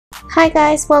Hi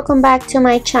guys, welcome back to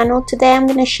my channel. Today I'm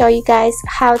going to show you guys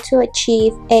how to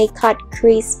achieve a cut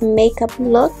crease makeup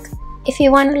look. If you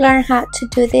want to learn how to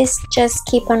do this, just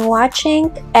keep on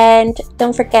watching and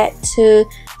don't forget to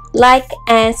like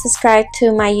and subscribe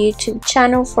to my YouTube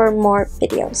channel for more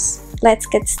videos. Let's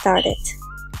get started.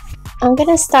 I'm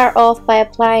going to start off by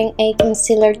applying a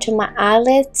concealer to my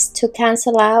eyelids to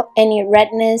cancel out any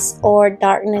redness or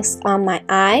darkness on my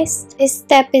eyes. This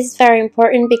step is very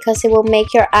important because it will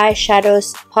make your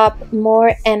eyeshadows pop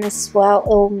more, and as well it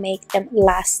will make them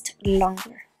last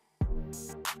longer.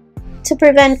 To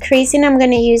prevent creasing, I'm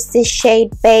going to use this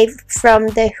shade Babe from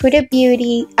the Huda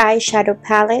Beauty eyeshadow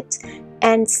palette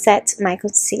and set my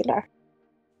concealer.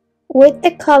 With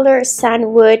the color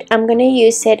Sandwood, I'm going to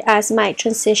use it as my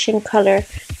transition color.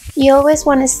 You always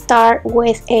want to start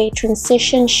with a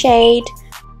transition shade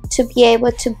to be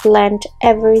able to blend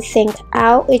everything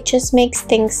out. It just makes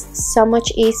things so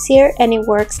much easier, and it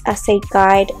works as a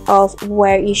guide of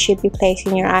where you should be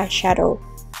placing your eyeshadow.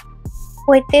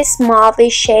 With this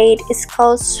mauve shade, it's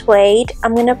called Suede,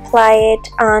 I'm going to apply it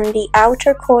on the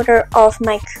outer corner of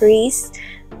my crease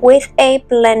with a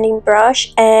blending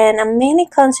brush, and I'm mainly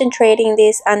concentrating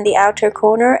this on the outer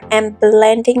corner and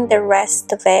blending the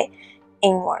rest of it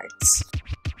inwards.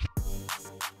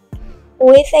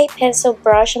 With a pencil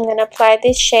brush, I'm going to apply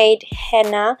this shade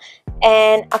Henna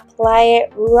and apply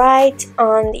it right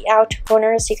on the outer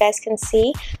corner. As you guys can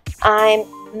see, I'm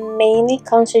mainly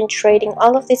concentrating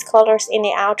all of these colors in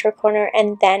the outer corner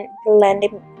and then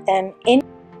blending them in.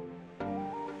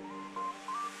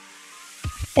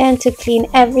 Then to clean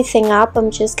everything up, I'm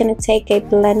just going to take a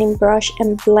blending brush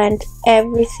and blend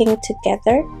everything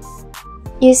together.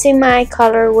 Using my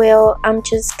color wheel, I'm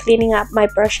just cleaning up my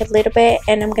brush a little bit,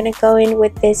 and I'm going to go in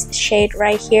with this shade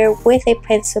right here with a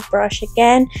pencil brush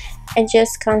again and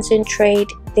just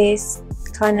concentrate this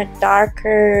kind of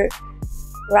darker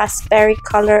raspberry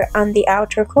color on the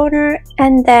outer corner,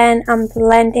 and then I'm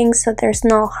blending so there's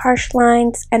no harsh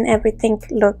lines and everything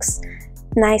looks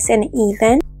nice and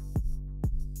even.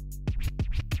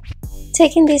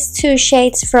 Taking these two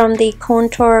shades from the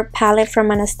contour palette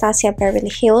from Anastasia Beverly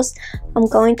Hills, I'm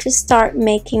going to start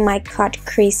making my cut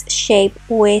crease shape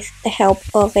with the help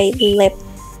of a lip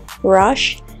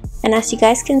brush. And as you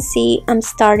guys can see, I'm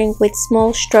starting with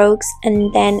small strokes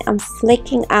and then I'm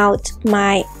flicking out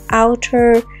my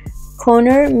outer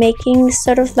corner, making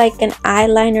sort of like an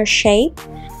eyeliner shape.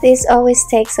 This always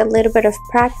takes a little bit of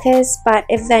practice, but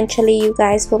eventually you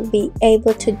guys will be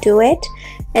able to do it.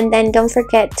 And then don't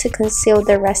forget to conceal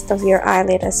the rest of your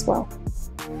eyelid as well.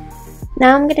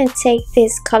 Now I'm going to take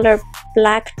this color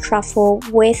Black Truffle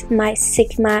with my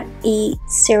Sigma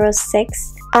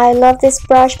E06. I love this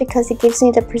brush because it gives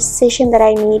me the precision that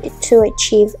I need to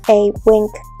achieve a wing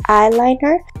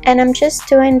eyeliner. And I'm just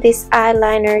doing this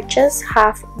eyeliner just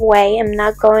halfway. I'm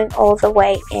not going all the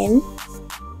way in.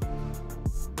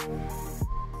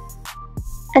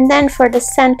 And then for the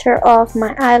center of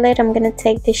my eyelid, I'm going to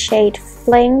take the shade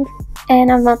Fling,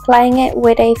 and I'm applying it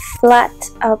with a flat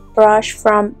brush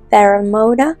from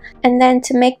Moda. And then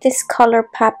to make this color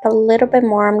pop a little bit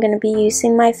more, I'm going to be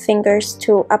using my fingers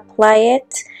to apply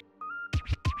it.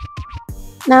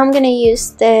 Now I'm going to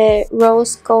use the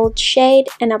Rose Gold shade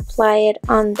and apply it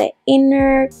on the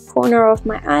inner corner of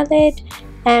my eyelid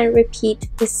and repeat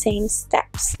the same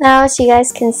steps. Now as you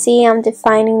guys can see, I'm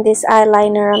defining this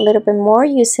eyeliner a little bit more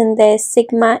using the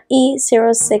Sigma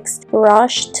E06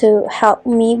 brush to help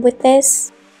me with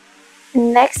this.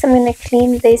 Next, I'm going to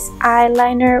clean this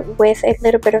eyeliner with a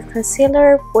little bit of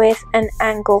concealer with an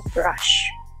angle brush.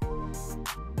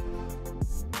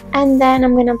 And then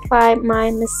I'm going to apply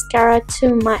my mascara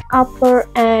to my upper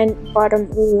and bottom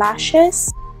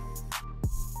lashes.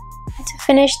 To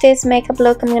finish this makeup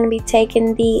look, I'm going to be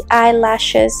taking the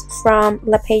eyelashes from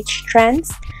La Page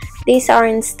Trends. These are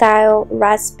in style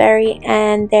Raspberry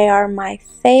and they are my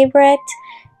favorite.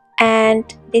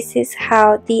 And this is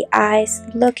how the eyes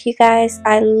look, you guys.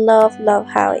 I love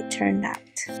how it turned out.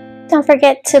 Don't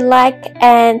forget to like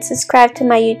and subscribe to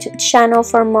my YouTube channel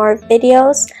for more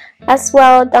videos. As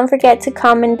well, don't forget to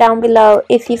comment down below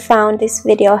if you found this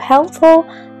video helpful.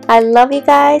 I love you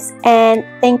guys and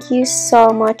thank you so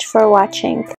much for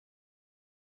watching.